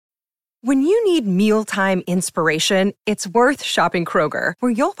When you need mealtime inspiration, it's worth shopping Kroger,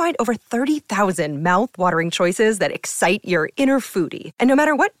 where you'll find over 30,000 mouth-watering choices that excite your inner foodie. And no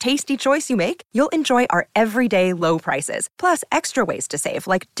matter what tasty choice you make, you'll enjoy our everyday low prices, plus extra ways to save,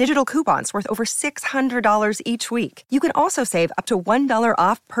 like digital coupons worth over $600 each week. You can also save up to $1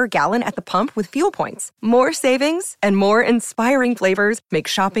 off per gallon at the pump with fuel points. More savings and more inspiring flavors make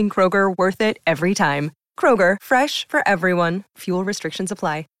shopping Kroger worth it every time. Kroger, fresh for everyone. Fuel restrictions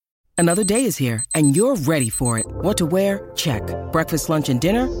apply. Another day is here, and you're ready for it. What to wear? Check. Breakfast, lunch, and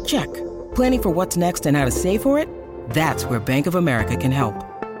dinner? Check. Planning for what's next and how to save for it? That's where Bank of America can help.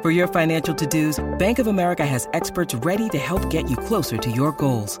 For your financial to-dos, Bank of America has experts ready to help get you closer to your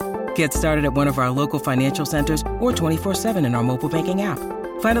goals. Get started at one of our local financial centers or 24/7 in our mobile banking app.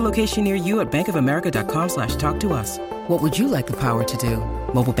 Find a location near you at bankofamerica.com/talktous. What would you like the power to do?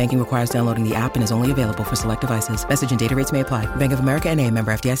 Mobile banking requires downloading the app and is only available for select devices. Message and data rates may apply. Bank of America N.A.,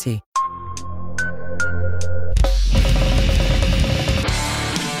 member FDIC.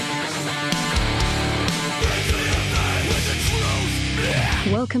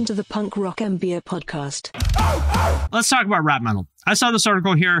 Welcome to the Punk Rock and Beer Podcast. Let's talk about rap metal. I saw this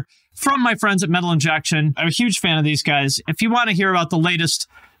article here from my friends at Metal Injection. I'm a huge fan of these guys. If you want to hear about the latest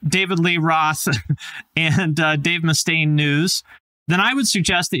David Lee Roth and Dave Mustaine news, then I would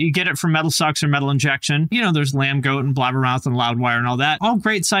suggest that you get it from Metal Sucks or Metal Injection. You know, there's Lambgoat and Blabbermouth and Loudwire and all that. All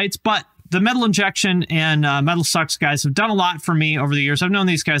great sites, but the Metal Injection and Metal Sucks guys have done a lot for me over the years. I've known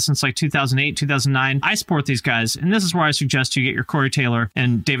these guys since like 2008, 2009. I support these guys, and this is where I suggest you get your Corey Taylor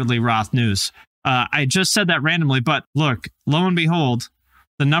and David Lee Roth news. I just said that randomly, but look, lo and behold,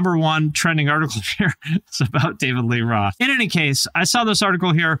 the number one trending article here is about David Lee Roth. In any case, I saw this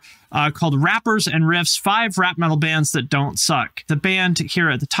article here called Rappers and Riffs, 5 Rap Metal Bands That Don't Suck. The band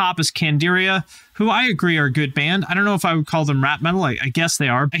here at the top is Candiria, who I agree are a good band. I don't know if I would call them rap metal. I guess they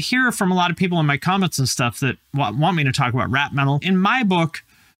are. I hear from a lot of people in my comments and stuff that want me to talk about rap metal. In my book,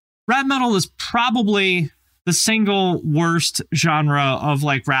 rap metal is probably the single worst genre of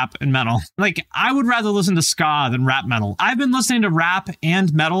like rap and metal. Like, I would rather listen to ska than rap metal. I've been listening to rap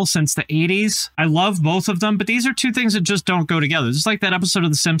and metal since the 80s. I love both of them, but these are two things that just don't go together. It's like that episode of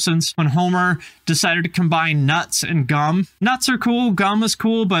The Simpsons when Homer decided to combine nuts and gum. Nuts are cool, gum is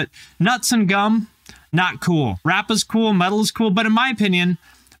cool, but nuts and gum, not cool. Rap is cool, metal is cool, but in my opinion,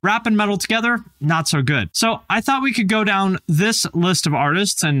 rap and metal together, not so good. So I thought we could go down this list of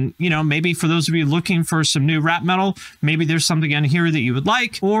artists and, you know, maybe for those of you looking for some new rap metal, maybe there's something in here that you would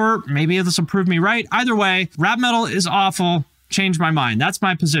like, or maybe this will prove me right. Either way, rap metal is awful. Change my mind. That's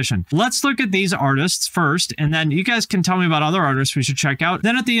my position. Let's look at these artists first, and then you guys can tell me about other artists we should check out.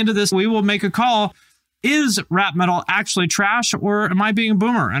 Then at the end of this, we will make a call. Is rap metal actually trash, or am I being a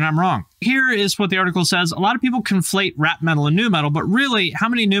boomer and I'm wrong? Here is what the article says. A lot of people conflate rap metal and nu metal, but really, how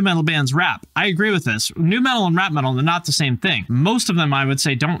many nu metal bands rap? I agree with this. Nu metal and rap metal are not the same thing. Most of them, I would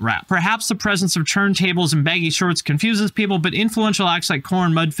say, don't rap. Perhaps the presence of turntables and baggy shorts confuses people, but influential acts like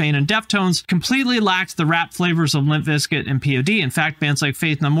Korn, Mudvayne, and Deftones completely lacked the rap flavors of Limp Bizkit and POD. In fact, bands like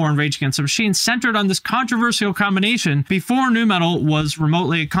Faith No More and Rage Against the Machine centered on this controversial combination before nu metal was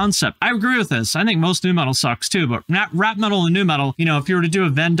remotely a concept. I agree with this. I think most nu metal sucks too, but rap metal and nu metal, you know, if you were to do a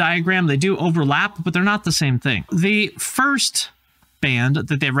Venn diagram, they do overlap, but they're not the same thing. The first band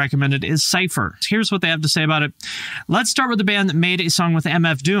that they've recommended is Cypher. Here's what they have to say about it. Let's start with the band that made a song with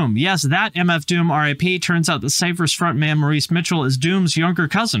MF Doom. Yes, that MF Doom RIP. Turns out that Cypher's frontman Maurice Mitchell is Doom's younger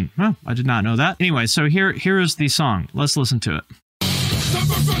cousin. Well, I did not know that. Anyway, so here is the song. Let's listen to it.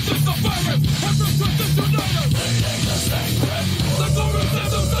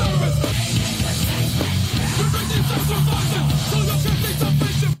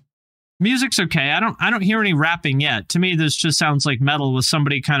 Music's okay. I don't hear any rapping yet. To me, this just sounds like metal with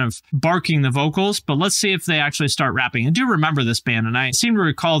somebody kind of barking the vocals, but let's see if they actually start rapping. I do remember this band, and I seem to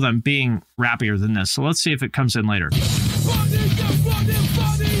recall them being rappier than this, so let's see if it comes in later.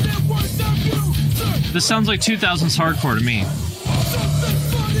 This sounds like 2000s hardcore to me.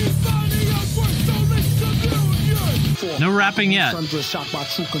 No rapping yet. They're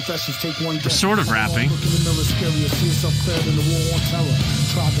sort of rapping.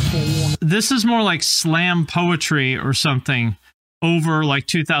 This is more like slam poetry or something over like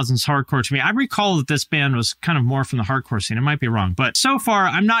 2000s hardcore to me. I recall that this band was kind of more from the hardcore scene. I might be wrong, but so far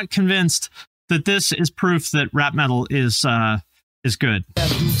I'm not convinced that this is proof that rap metal is good.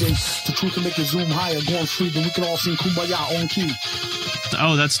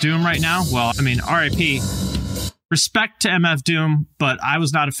 Oh, that's Doom right now? Well, I mean, RIP. Respect to MF Doom, but I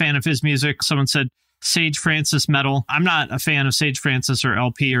was not a fan of his music. Someone said Sage Francis metal. I'm not a fan of Sage Francis or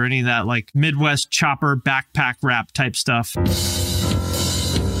LP or any of that like Midwest chopper backpack rap type stuff.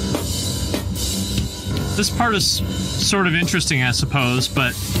 This part is sort of interesting, I suppose,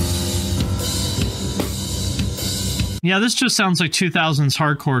 but yeah, this just sounds like 2000s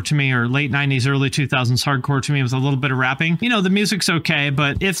hardcore to me, or late 90s, early 2000s hardcore to me with a little bit of rapping. You know, the music's okay,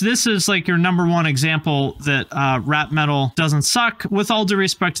 but if this is like your number one example that rap metal doesn't suck, with all due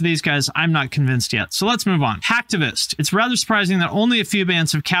respect to these guys, I'm not convinced yet. So let's move on. Hacktivist. It's rather surprising that only a few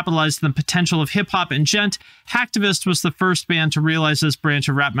bands have capitalized on the potential of hip-hop and gent. Hacktivist was the first band to realize this branch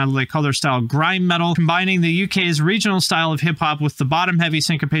of rap metal. They call their style grime metal, combining the UK's regional style of hip-hop with the bottom-heavy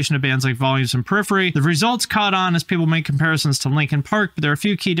syncopation of bands like Volumes and Periphery. The results caught on as people make comparisons to Linkin Park, but there are a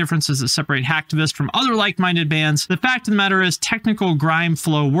few key differences that separate Hacktivist from other like-minded bands. The fact of the matter is, technical grime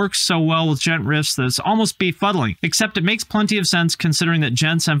flow works so well with gent riffs that it's almost befuddling, except it makes plenty of sense considering that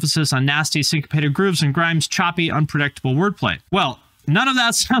gent's emphasis on nasty syncopated grooves and grime's choppy, unpredictable wordplay. Well, none of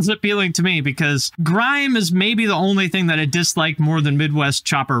that sounds appealing to me, because grime is maybe the only thing that I dislike more than Midwest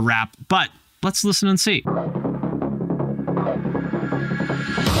chopper rap, but let's listen and see.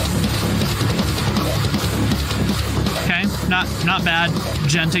 Okay, not bad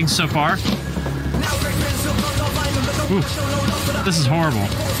genting so far. Ooh, this is horrible.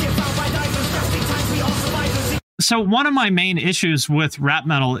 So one of my main issues with rap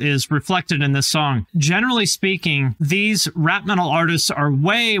metal is reflected in this song. Generally speaking, these rap metal artists are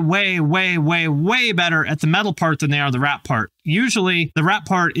way, way, way, way, way better at the metal part than they are the rap part. Usually the rap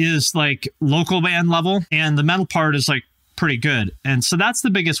part is like local band level and the metal part is like pretty good. And so that's the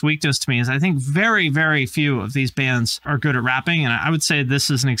biggest weakness to me, is I think very, very few of these bands are good at rapping. And I would say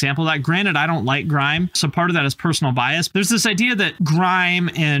this is an example of that. Granted, I don't like grime, so part of that is personal bias. There's this idea that grime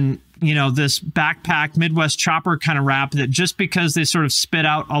and, you know, this backpack Midwest chopper kind of rap, that just because they sort of spit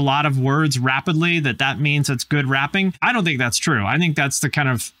out a lot of words rapidly, that means it's good rapping. I don't think that's true. I think that's the kind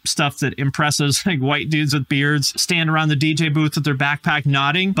of stuff that impresses like white dudes with beards stand around the DJ booth with their backpack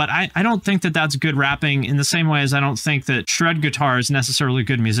nodding. But I don't think that that's good rapping, in the same way as I don't think that shred guitar is necessarily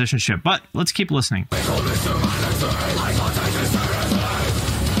good musicianship. But let's keep listening.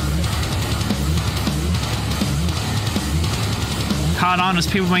 Caught on as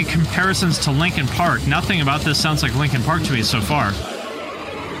people make comparisons to Linkin Park. Nothing about this sounds like Linkin Park to me so far.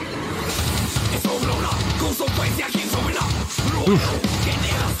 Oof.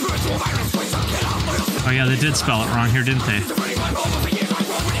 Oh yeah, they did spell it wrong here, didn't they?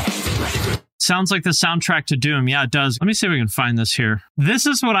 Sounds like the soundtrack to Doom. Yeah, it does. Let me see if we can find this here. This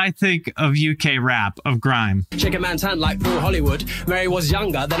is what I think of UK rap, of grime. Shake a man's hand like Paul Hollywood. Mary was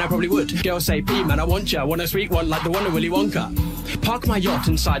younger, then I probably would. Girls say, P, man, I want ya. Want a sweet one like the one of Willy Wonka. Park my yacht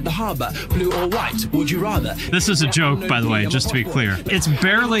inside the harbour. Blue or white, would you rather? This is a joke, by the way, just to be clear. It's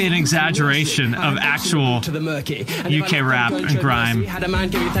barely an exaggeration of actual UK rap and grime. Had a man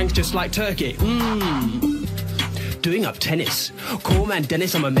give you thanks just like Turkey. Doing up tennis. Call man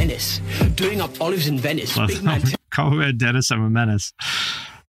Dennis, I'm a menace. Doing up olives in Venice. Big man Call man Dennis, I'm a menace.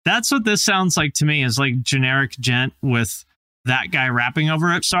 That's what this sounds like to me, is like generic gent with that guy rapping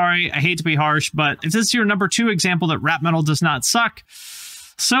over it. Sorry, I hate to be harsh, but if this is your number 2 example that rap metal does not suck,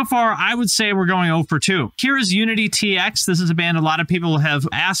 so far, I would say we're going 0 for 2. Here is Unity TX. This is a band a lot of people have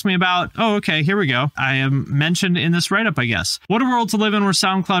asked me about. Oh, okay, here we go. I am mentioned in this write-up, I guess. What a world to live in where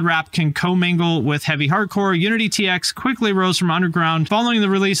SoundCloud rap can commingle with heavy hardcore. Unity TX quickly rose from underground following the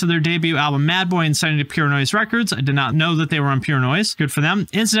release of their debut album Mad Boy and signed to Pure Noise Records. I did not know that they were on Pure Noise. Good for them.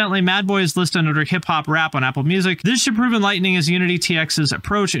 Incidentally, Mad Boy is listed under hip-hop rap on Apple Music. This should prove enlightening as Unity TX's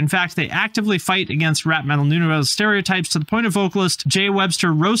approach. In fact, they actively fight against rap metal new metal stereotypes, to the point of vocalist Jay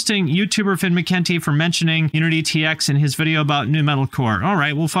Webster roasting YouTuber Finn McKenty for mentioning Unity TX in his video about new metalcore. All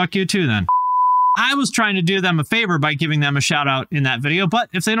right, well, fuck you too then. I was trying to do them a favor by giving them a shout out in that video, but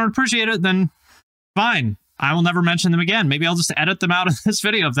if they don't appreciate it, then fine. I will never mention them again. Maybe I'll just edit them out of this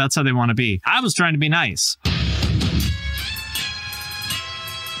video if that's how they want to be. I was trying to be nice.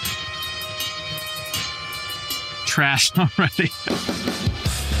 Trashed already.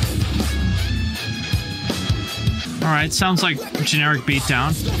 All right, sounds like a generic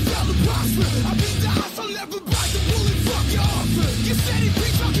beatdown.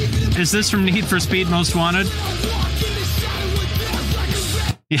 Is this from Need for Speed Most Wanted?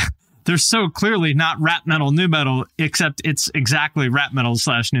 Yeah, they're so clearly not rap metal, new metal, except it's exactly rap metal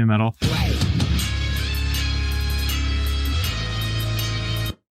 / new metal.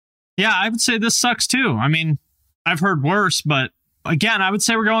 Yeah, I would say this sucks too. I mean, I've heard worse, but again, I would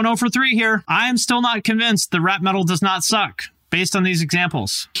say we're going 0 for 3 here. I am still not convinced that rap metal does not suck. based on these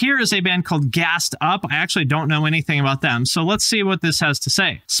examples. Here is a band called Gassed Up. I actually don't know anything about them, so let's see what this has to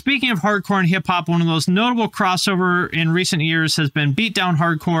say. Speaking of hardcore and hip-hop, one of the most notable crossover in recent years has been beatdown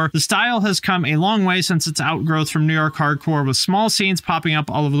hardcore. The style has come a long way since its outgrowth from New York hardcore, with small scenes popping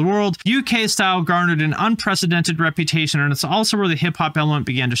up all over the world. UK style garnered an unprecedented reputation, and it's also where the hip-hop element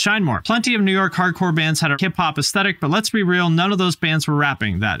began to shine more. Plenty of New York hardcore bands had a hip-hop aesthetic, but let's be real, none of those bands were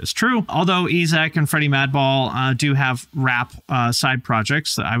rapping. That is true. Although Ezek and Freddie Madball do have rap side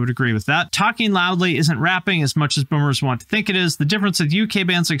projects, I would agree with that. Talking loudly isn't rapping as much as boomers want to think it is. The difference with UK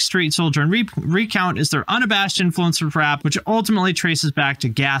bands like Street Soldier and Recount is their unabashed influence of rap, which ultimately traces back to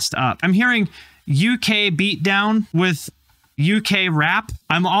Gassed Up. I'm hearing UK beatdown with UK rap.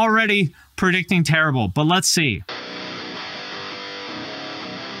 I'm already predicting terrible, but let's see.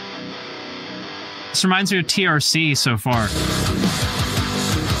 This reminds me of TRC so far.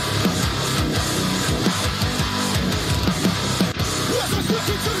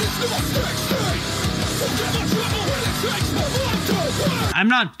 I'm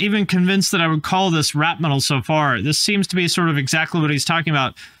not even convinced that I would call this rap metal so far. This seems to be sort of exactly what he's talking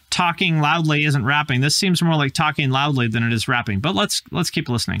about. Talking loudly isn't rapping. This seems more like talking loudly than it is rapping. But let's keep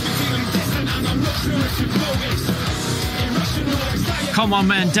listening. Call my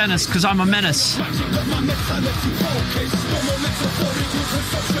man Dennis, because I'm a menace.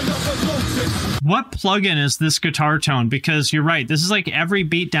 What plugin is this guitar tone? Because you're right, this is like every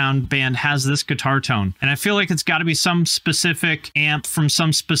beatdown band has this guitar tone. And I feel like it's got to be some specific amp from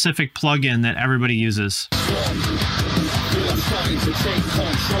some specific plugin that everybody uses.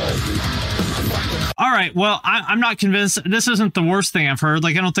 All right, well, I'm not convinced. This isn't the worst thing I've heard.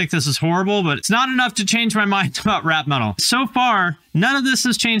 Like, I don't think this is horrible, but it's not enough to change my mind about rap metal. So far, none of this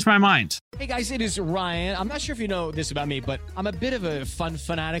has changed my mind. Hey guys, it is Ryan. I'm not sure if you know this about me, but I'm a bit of a fun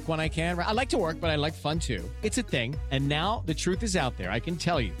fanatic when I can. I like to work, but I like fun too. It's a thing. And now the truth is out there. I can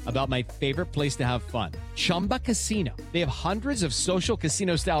tell you about my favorite place to have fun. Chumba Casino. They have hundreds of social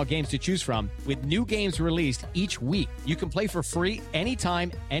casino style games to choose from with new games released each week. You can play for free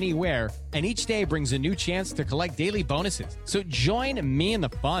anytime, anywhere. And each day brings a new chance to collect daily bonuses. So join me in the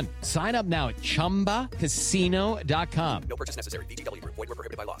fun. Sign up now at ChumbaCasino.com. No purchase necessary. VGW Group. Void where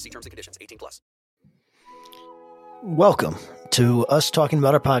prohibited by law. See terms and conditions. 18+. Welcome to us talking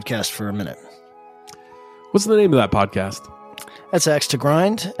about our podcast for a minute. What's the name of that podcast? That's Axe to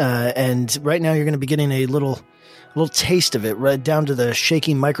Grind, and right now you're going to be getting a little taste of it, right down to the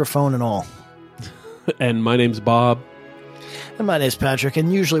shaky microphone and all. And my name's Bob. And my name's Patrick,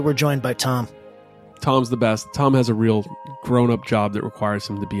 and usually we're joined by Tom. Tom's the best. Tom has a real grown-up job that requires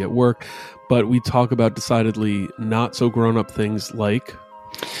him to be at work, but we talk about decidedly not so grown-up things like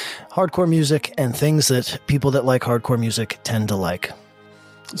hardcore music and things that people that like hardcore music tend to like.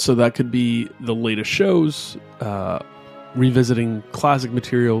 So that could be the latest shows, revisiting classic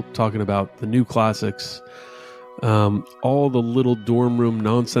material, talking about the new classics, all the little dorm room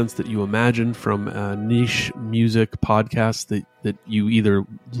nonsense that you imagine from niche music podcasts that you either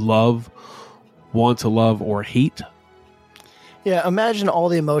love, want to love, or hate. Yeah, imagine all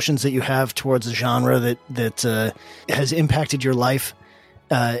the emotions that you have towards a genre that has impacted your life,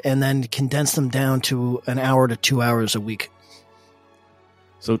 and then condense them down to an hour to 2 hours a week.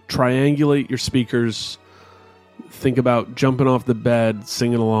 So triangulate your speakers, think about jumping off the bed,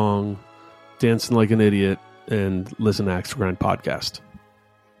 singing along, dancing like an idiot, and listen to Axe to Grind podcast.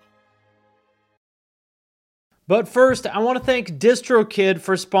 But first, I want to thank DistroKid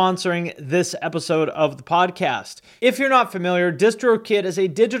for sponsoring this episode of the podcast. If you're not familiar, DistroKid is a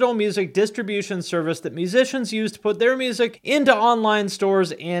digital music distribution service that musicians use to put their music into online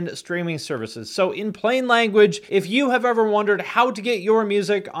stores and streaming services. So in plain language, if you have ever wondered how to get your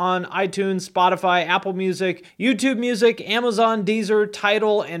music on iTunes, Spotify, Apple Music, YouTube Music, Amazon, Deezer,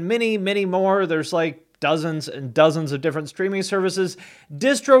 Tidal, and many, many more, there's like dozens and dozens of different streaming services.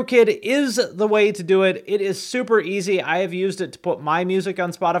 DistroKid is the way to do it. It is super easy. I have used it to put my music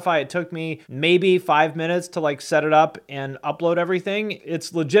on Spotify. It took me maybe 5 minutes to like set it up and upload everything.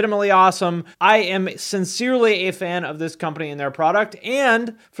 It's legitimately awesome. I am sincerely a fan of this company and their product.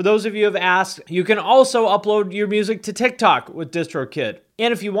 And for those of you who have asked, you can also upload your music to TikTok with DistroKid.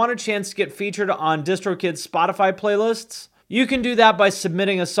 And if you want a chance to get featured on DistroKid's Spotify playlists, you can do that by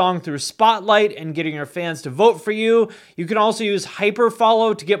submitting a song through Spotlight and getting your fans to vote for you. You can also use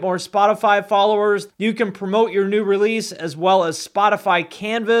Hyperfollow to get more Spotify followers. You can promote your new release as well as Spotify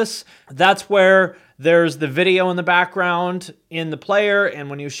Canvas. That's where there's the video in the background in the player, and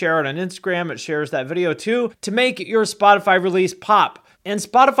when you share it on Instagram, it shares that video too to make your Spotify release pop. And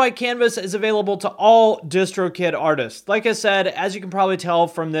Spotify Canvas is available to all DistroKid artists. Like I said, as you can probably tell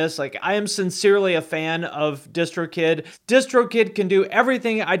from this, like I am sincerely a fan of DistroKid. DistroKid can do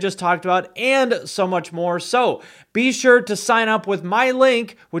everything I just talked about and so much more. So be sure to sign up with my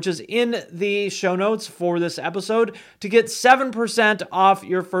link, which is in the show notes for this episode, to get 7% off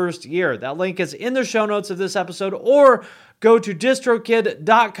your first year. That link is in the show notes of this episode, or go to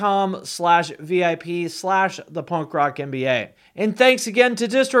distrokid.com/VIP/thepunkrockmba. And thanks again to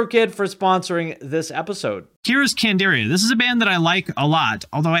DistroKid for sponsoring this episode. Here's Candiria. This is a band that I like a lot,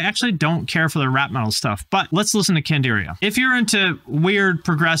 although I actually don't care for the rap metal stuff. But let's listen to Candiria. If you're into weird,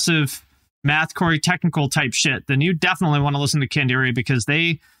 progressive, mathcore, technical type shit, then you definitely want to listen to Candiria because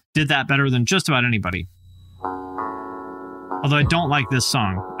they did that better than just about anybody. Although I don't like this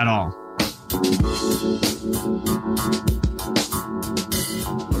song at all.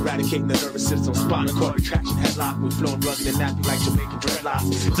 Eradicating the nervous system, spinal cord retraction, headlock, we flowing rugged and nappy like Jamaican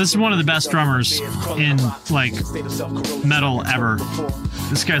dreadlocks. This is one of the best drummers in like metal ever.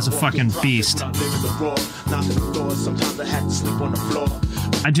 This guy's a fucking beast.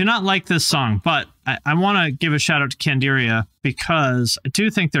 I do not like this song, but I want to give a shout out to Candiria because I do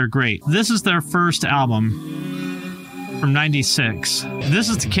think they're great. This is their first album from '96. This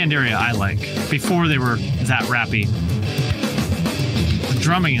is the Candiria I like, before they were that rappy. The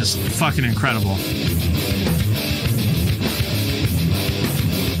drumming is fucking incredible.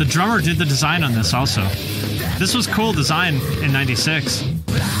 The drummer did the design on this also. This was cool design in '96.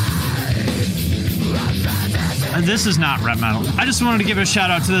 This is not rap metal. I just wanted to give a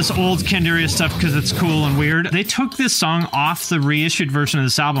shout out to this old Candiria stuff because it's cool and weird. They took this song off the reissued version of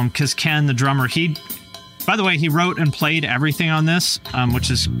this album because Ken, the drummer, by the way, he wrote and played everything on this,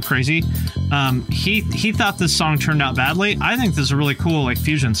 which is crazy. He thought this song turned out badly. I think this is a really cool like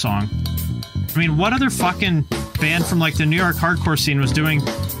fusion song. I mean, what other fucking band from like the New York hardcore scene was doing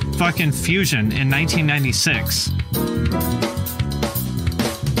fucking fusion in 1996?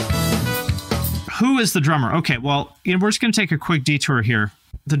 Who is the drummer? Okay, well, we're just going to take a quick detour here.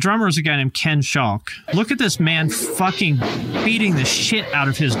 The drummer is a guy named Ken Schalk. Look at this man fucking beating the shit out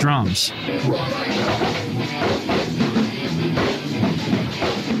of his drums.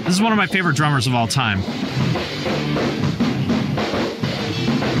 This is one of my favorite drummers of all time.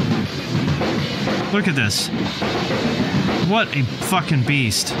 Look at this. What a fucking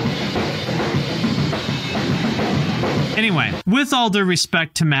beast. Anyway, with all due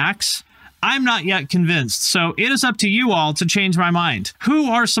respect to Max, I'm not yet convinced, so it is up to you all to change my mind.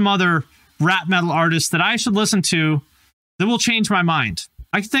 Who are some other rap metal artists that I should listen to that will change my mind?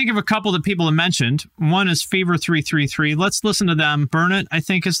 I can think of a couple that people have mentioned. One is Fever 333. Let's listen to them. Burn It, I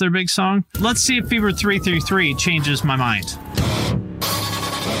think, is their big song. Let's see if Fever 333 changes my mind.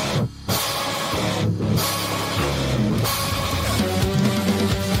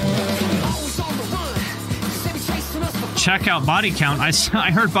 Check out Body Count. I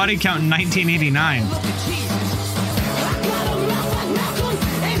heard Body Count in 1989.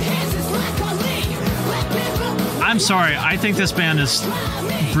 I'm sorry. I think this band is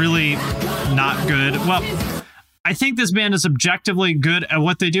really not good. Well, I think this band is objectively good at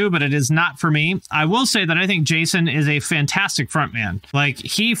what they do, but it is not for me. I will say that I think Jason is a fantastic frontman. Like,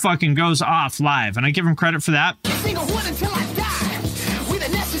 he fucking goes off live, and I give him credit for that.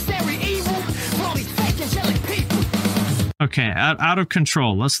 Okay, out of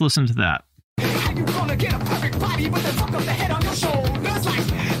control. Let's listen to that.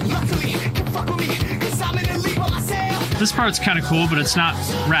 This part's kind of cool, but it's not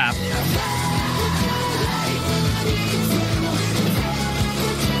rap.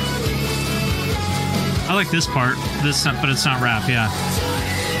 I like this part, but it's not rap, yeah.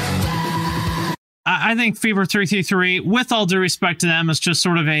 I think Fever 333, with all due respect to them, is just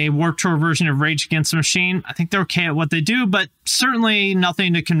sort of a Warped Tour version of Rage Against the Machine. I think they're okay at what they do, but certainly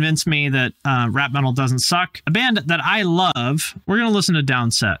nothing to convince me that rap metal doesn't suck. A band that I love, we're going to listen to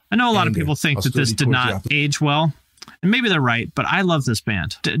Downset. I know a lot of people think that this did not age well, and maybe they're right, but I love this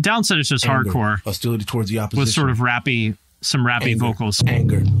band. Downset is just hardcore. Hostility towards the opposition. With sort of some rappy vocals.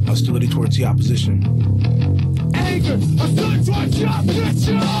 Anger. Hostility towards the opposition. Anger. Hostility towards the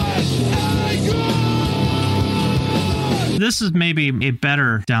opposition. Anger. This is maybe a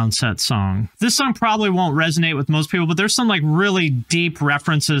better Downset song. This song probably won't resonate with most people, but there's some like really deep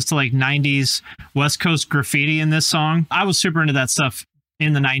references to like 90s West Coast graffiti in this song. I was super into that stuff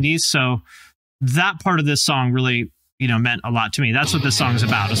in the 90s, so that part of this song really, meant a lot to me. That's what this song is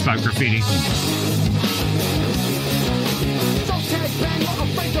about. It's about graffiti.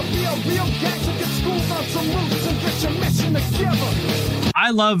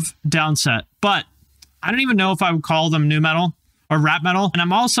 I love Downset, but I don't even know if I would call them nu metal or rap metal. And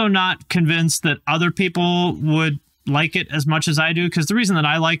I'm also not convinced that other people would like it as much as I do, because the reason that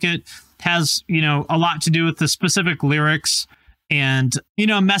I like it has, you know, a lot to do with the specific lyrics and, you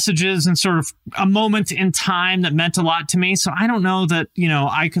know, messages and sort of a moment in time that meant a lot to me. So I don't know that, you know,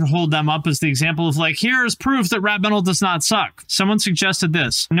 I could hold them up as the example of like, here's proof that rap metal does not suck. Someone suggested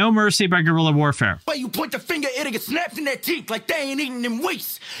this, No Mercy by Guerrilla Warfare. But you point the finger, it'll get snapped in their teeth like they ain't eating them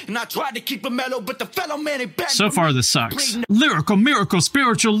waste. And I tried to keep it mellow, but the fellow man ain't back. So far, this sucks. Lyrical, miracle,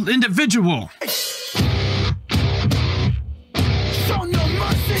 spiritual, individual. Show no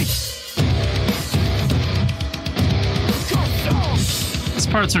mercy. This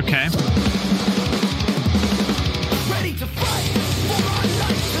part's okay. Ready to fight for my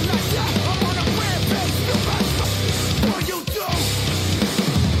life and I die. I'm on a rampage. You do.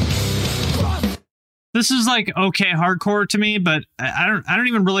 This is like okay hardcore to me, but I don't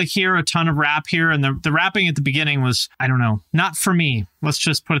even really hear a ton of rap here, and the rapping at the beginning was, I don't know, not for me. Let's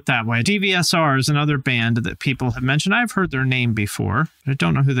just put it that way. DVSR is another band that people have mentioned. I've heard their name before, but I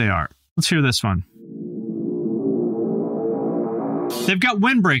don't know who they are. Let's hear this one. They've got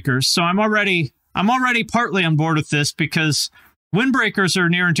Windbreakers, so I'm already partly on board with this because Windbreakers are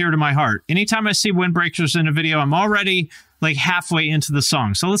near and dear to my heart. Anytime I see Windbreakers in a video, I'm already like halfway into the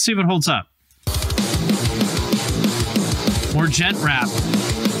song. So let's see if it holds up. More gent rap.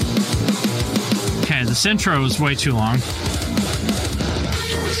 Okay, this intro is way too long.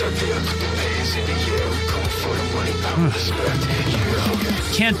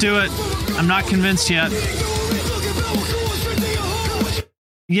 Ugh. Can't do it. I'm not convinced yet.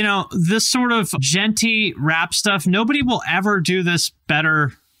 You know, this sort of genty rap stuff, nobody will ever do this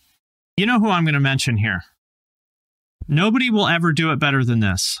better. You know who I'm going to mention here. Nobody will ever do it better than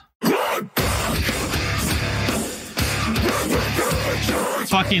this.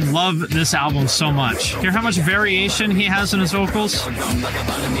 Fucking love this album so much. Hear how much variation he has in his vocals?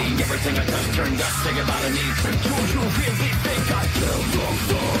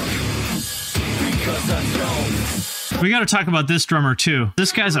 We got to talk about this drummer too.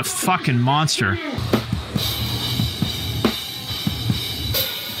 This guy's a fucking monster.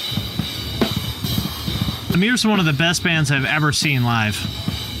 Amir's one of the best bands I've ever seen live.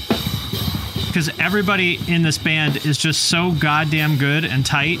 Because everybody in this band is just so goddamn good and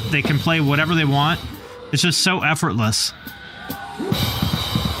tight. They can play whatever they want. It's just so effortless.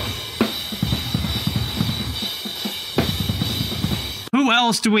 Who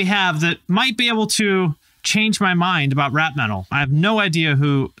else do we have that might be able to change my mind about rap metal? I have no idea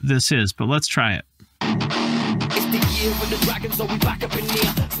who this is, but let's try it.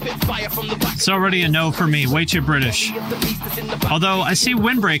 It's already a no for me. Way too British. Although I see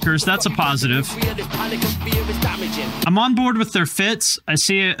Windbreakers, that's a positive. I'm on board with their fits. I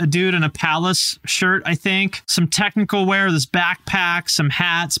see a dude in a Palace shirt, I think. Some technical wear, this backpack, some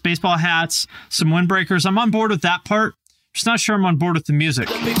hats, baseball hats, some Windbreakers. I'm on board with that part. Just not sure I'm on board with the music.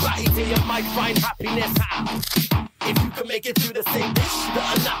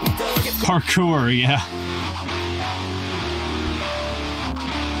 Parkour, yeah.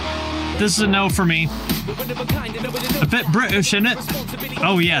 This is a no for me. A bit British, isn't it?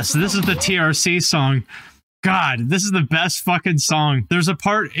 Oh yes, this is the TRC song. God, this is the best fucking song. There's a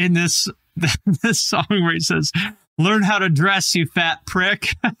part in this song where he says, "Learn how to dress, you fat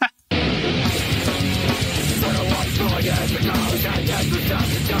prick."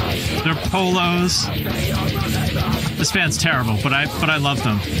 Their polos. This band's terrible, but I love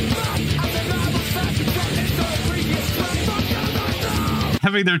them.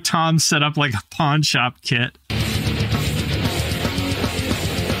 Having their toms set up like a pawn shop kit.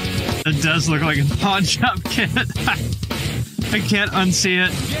 It does look like a pawn shop kit. I can't unsee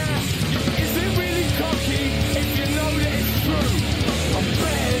it.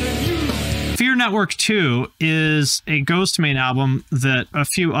 Fear Network 2 is a Ghostemane album that a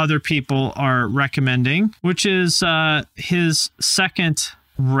few other people are recommending, which is his second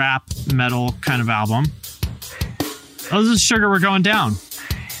rap metal kind of album. Oh, this is Sugar, We're Going Down.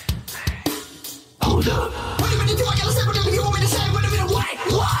 Hold up.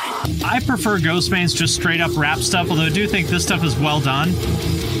 I prefer Ghostemane's just straight up rap stuff, although I do think this stuff is well done.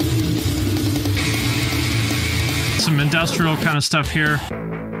 Some industrial kind of stuff here.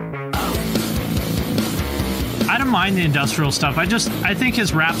 I don't mind the industrial stuff. I think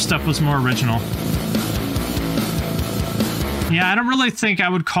his rap stuff was more original. Yeah, I don't really think I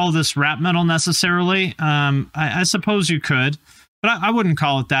would call this rap metal necessarily. I suppose you could, but I wouldn't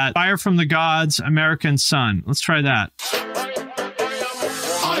call it that. Fire from the Gods, American Sun. Let's try that.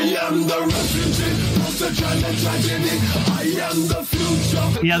 I am the refugee of the German tragedy. I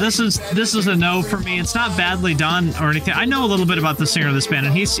Yeah, this is a no for me. It's not badly done or anything. I know a little bit about the singer of this band,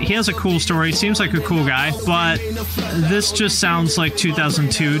 and he has a cool story. Seems like a cool guy, but this just sounds like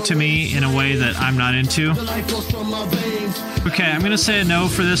 2002 to me in a way that I'm not into. Okay, I'm gonna say a no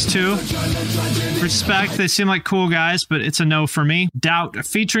for this too. Respect, they seem like cool guys, but it's a no for me. Doubt,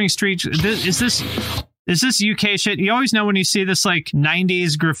 featuring Street. Is this UK shit? You always know when you see this like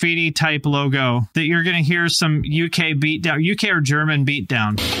 90s graffiti type logo that you're going to hear some UK beatdown, UK or German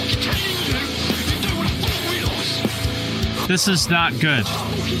beatdown. This is not good.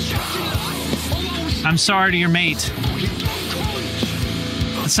 I'm sorry to your mate.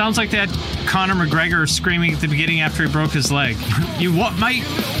 It sounds like that Conor McGregor screaming at the beginning after he broke his leg. You what, mate?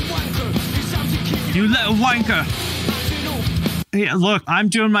 You little wanker. Yeah, look, I'm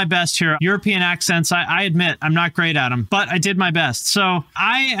doing my best here. European accents, I admit I'm not great at them, but I did my best. So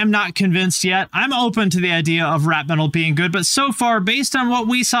I am not convinced yet. I'm open to the idea of rap metal being good, but so far, based on what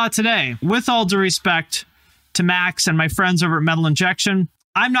we saw today, with all due respect to Max and my friends over at Metal Injection,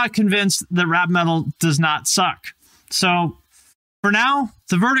 I'm not convinced that rap metal does not suck. So for now,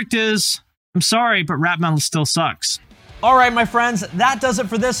 the verdict is, I'm sorry, but rap metal still sucks. All right, my friends, that does it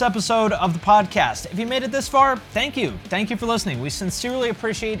for this episode of the podcast. If you made it this far, thank you. Thank you for listening. We sincerely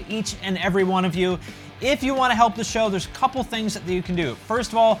appreciate each and every one of you. If you want to help the show, there's a couple things that you can do.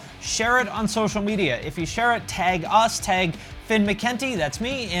 First of all, share it on social media. If you share it, tag us, tag Finn McKenty, that's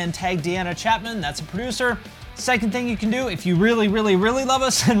me, and tag Deanna Chapman, that's a producer. Second thing you can do, if you really, really, really love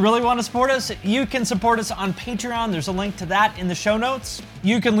us and really want to support us, you can support us on Patreon. There's a link to that in the show notes.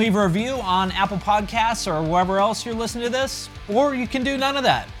 You can leave a review on Apple Podcasts or wherever else you're listening to this, or you can do none of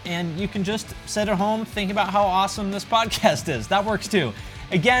that. And you can just sit at home thinking about how awesome this podcast is. That works too.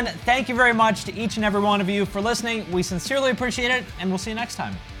 Again, thank you very much to each and every one of you for listening. We sincerely appreciate it, and we'll see you next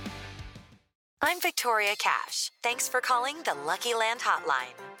time. I'm Victoria Cash. Thanks for calling the Lucky Land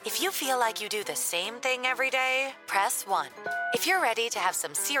Hotline. If you feel like you do the same thing every day, press 1. If you're ready to have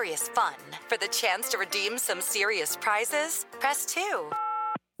some serious fun for the chance to redeem some serious prizes, press 2.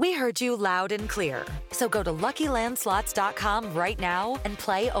 We heard you loud and clear. So go to LuckyLandSlots.com right now and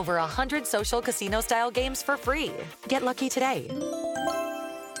play over 100 social casino-style games for free. Get lucky today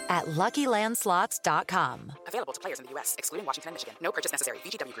at LuckyLandSlots.com. Available to players in the U.S., excluding Washington and Michigan. No purchase necessary.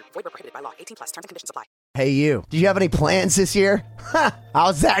 VGW Group. Void where prohibited by law. 18+. Terms and conditions apply. Hey, you. Do you have any plans this year?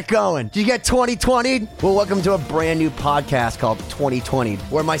 How's that going? Did you get 2020'd? Well, welcome to a brand new podcast called 2020'd,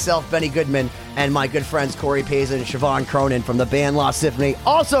 where myself, Benny Goodman, and my good friends Corey Payson and Siobhan Cronin from the band Lost Symphony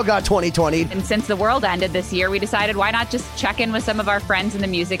also got 2020'd. And since the world ended this year, we decided why not just check in with some of our friends in the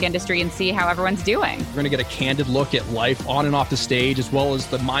music industry and see how everyone's doing. We're going to get a candid look at life on and off the stage, as well as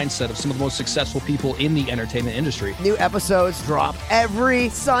the mindset of some of the most successful people in the entertainment industry. New episodes drop every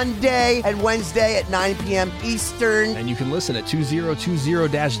Sunday and Wednesday at 9 p.m. Eastern. And you can listen at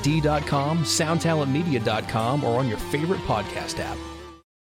 2020-d.com, soundtalentmedia.com, or on your favorite podcast app.